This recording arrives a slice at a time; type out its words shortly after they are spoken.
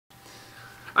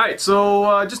Alright,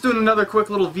 so just doing another quick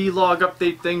little vlog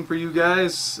update thing for you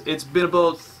guys. It's been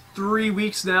about 3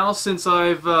 weeks now since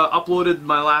I've uploaded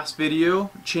my last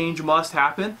video, Change Must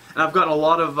Happen, and I've gotten a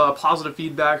lot of positive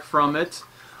feedback from it.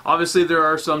 Obviously there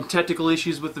are some technical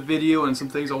issues with the video and some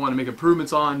things I want to make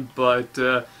improvements on, but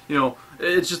you know,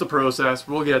 it's just a process.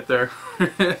 We'll get there.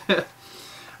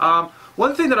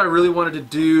 One thing that I really wanted to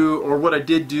do, or what I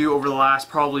did do over the last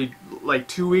probably like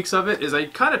 2 weeks of it, is I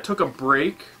kind of took a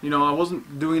break. You know, I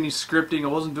wasn't doing any scripting, I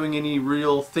wasn't doing any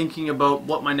real thinking about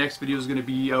what my next video is going to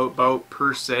be about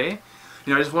per se.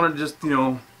 You know, I just wanted to you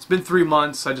know, it's been 3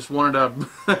 months, I just wanted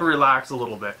to relax a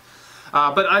little bit.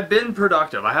 But I've been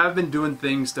productive. I have been doing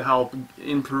things to help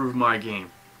improve my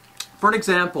game. For an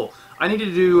example, I needed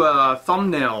to do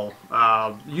thumbnail,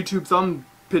 YouTube thumb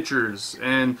pictures,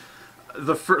 and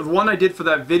the one I did for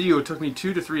that video took me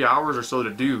 2 to 3 hours or so to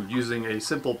do using a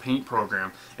simple paint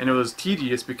program, and it was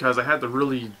tedious because I had to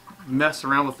really mess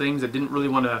around with things. I didn't really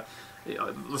want to,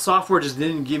 the software just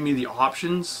didn't give me the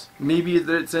options. Maybe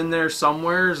it's in there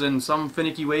somewheres in some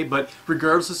finicky way, but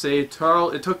regardless to say, it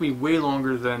took me way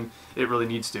longer than it really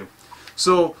needs to.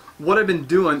 So what I've been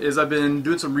doing is I've been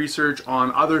doing some research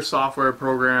on other software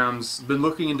programs, been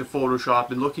looking into Photoshop,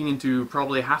 been looking into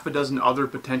probably half a dozen other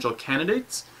potential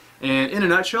candidates. And in a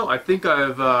nutshell, I think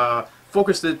I've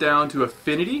focused it down to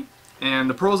Affinity, and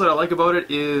the pros that I like about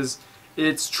it is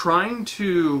it's like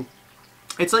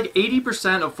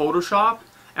 80% of Photoshop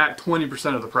at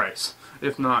 20% of the price,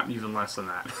 if not even less than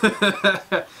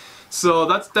that. So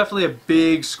that's definitely a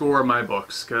big score in my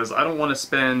books, because I don't want to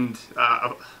spend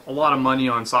a lot of money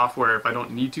on software if I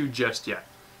don't need to just yet.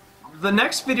 The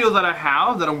next video that I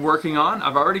have that I'm working on,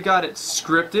 I've already got it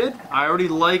scripted. I already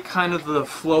like kind of the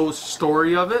flow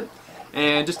story of it,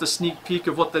 and just a sneak peek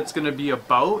of what that's going to be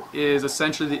about is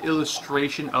essentially the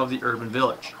illustration of the urban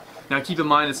village. Now keep in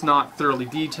mind it's not thoroughly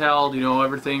detailed, you know,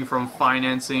 everything from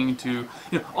financing to,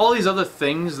 you know, all these other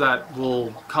things that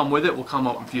will come with it will come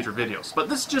out in future videos. But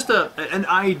this is just an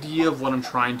idea of what I'm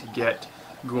trying to get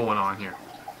going on here.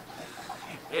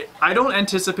 I don't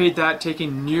anticipate that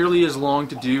taking nearly as long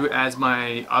to do as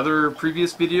my other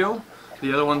previous video.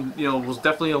 The other one, you know, was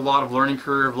definitely a lot of learning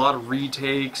curve, a lot of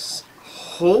retakes.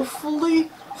 Hopefully,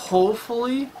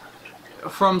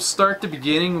 from start to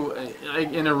beginning,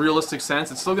 in a realistic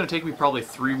sense, it's still going to take me probably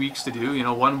 3 weeks to do. You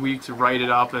know, 1 week to write it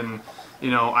up and,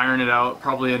 you know, iron it out,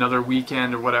 probably another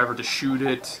weekend or whatever to shoot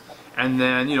it, and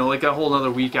then, you know, like a whole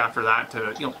other week after that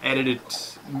to, you know, edit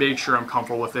it, make sure I'm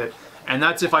comfortable with it. And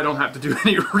that's if I don't have to do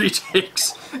any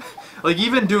retakes. Like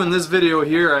even doing this video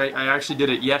here, I actually did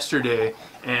it yesterday,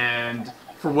 and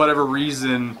for whatever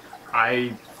reason,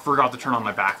 I forgot to turn on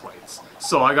my backlights.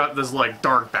 So I got this like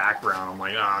dark background. I'm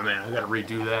like, oh man, I gotta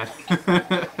redo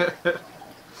that.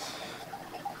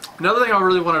 Another thing I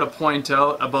really wanted to point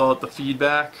out about the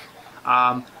feedback,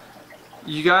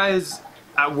 you guys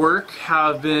at work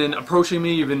have been approaching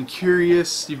me, you've been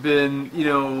curious, you've been, you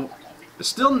know,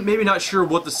 still maybe not sure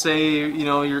what to say, you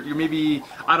know, you're maybe,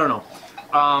 I don't know,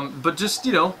 but just,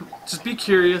 you know, just be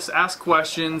curious, ask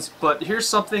questions. But here's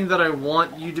something that I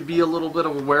want you to be a little bit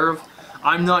aware of.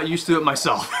 I'm not used to it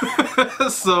myself.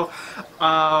 So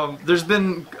there's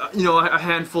been, you know, a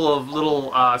handful of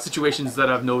little situations that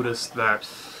I've noticed that,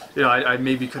 you know, I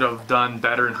maybe could have done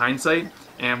better in hindsight.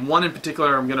 And one in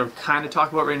particular I'm going to kind of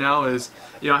talk about right now is,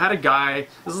 you know, I had a guy,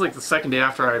 this is like the second day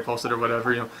after I posted or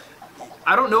whatever, you know,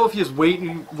 I don't know if he was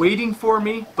waiting for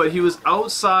me, but he was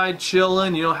outside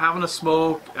chilling, you know, having a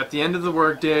smoke at the end of the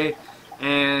workday,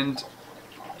 and,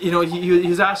 you know, he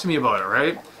was asking me about it,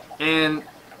 right? And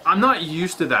I'm not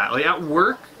used to that. Like at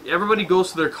work, everybody goes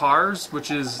to their cars,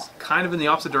 which is kind of in the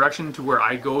opposite direction to where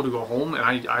I go to go home,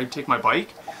 and I take my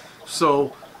bike.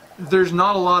 So there's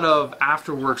not a lot of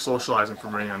after-work socializing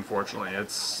for me, unfortunately.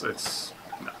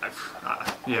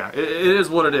 Yeah, it is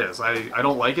what it is. I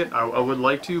don't like it. I would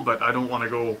like to, but I don't want to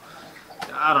go.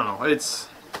 I don't know.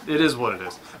 It is what it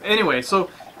is. Anyway, so,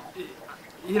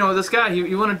 you know, this guy,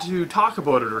 he wanted to talk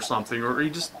about it or something, or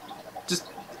he just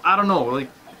I don't know, like.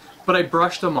 But I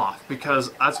brushed him off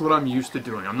because that's what I'm used to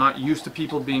doing. I'm not used to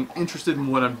people being interested in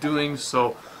what I'm doing.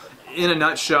 So, in a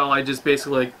nutshell, I just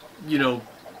basically, like, you know,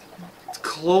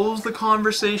 close the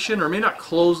conversation, or maybe not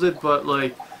close it, but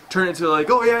like turn it to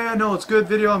like, oh yeah, no, it's good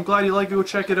video, I'm glad you like it, go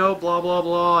check it out, blah blah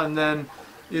blah, and then,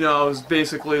 you know, I was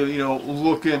basically, you know,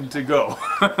 looking to go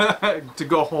to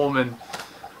go home, and,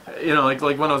 you know, like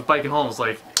when I was biking home, I was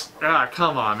like, ah,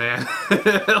 come on, man.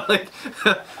 Like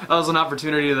that was an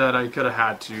opportunity that I could have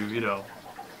had to, you know.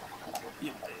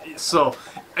 So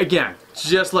again,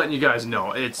 just letting you guys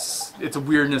know, it's a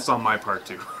weirdness on my part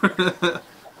too.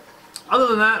 Other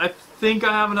than that, I think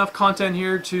I have enough content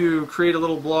here to create a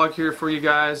little blog here for you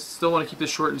guys. Still want to keep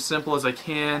this short and simple as I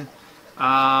can.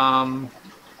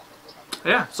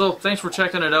 Yeah, so thanks for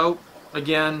checking it out.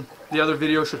 Again, the other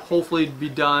video should hopefully be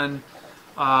done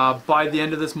by the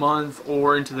end of this month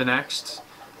or into the next.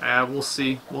 We'll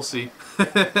see.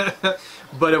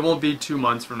 But it won't be 2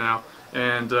 months from now.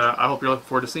 And I hope you're looking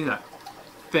forward to seeing that.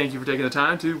 Thank you for taking the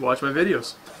time to watch my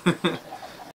videos.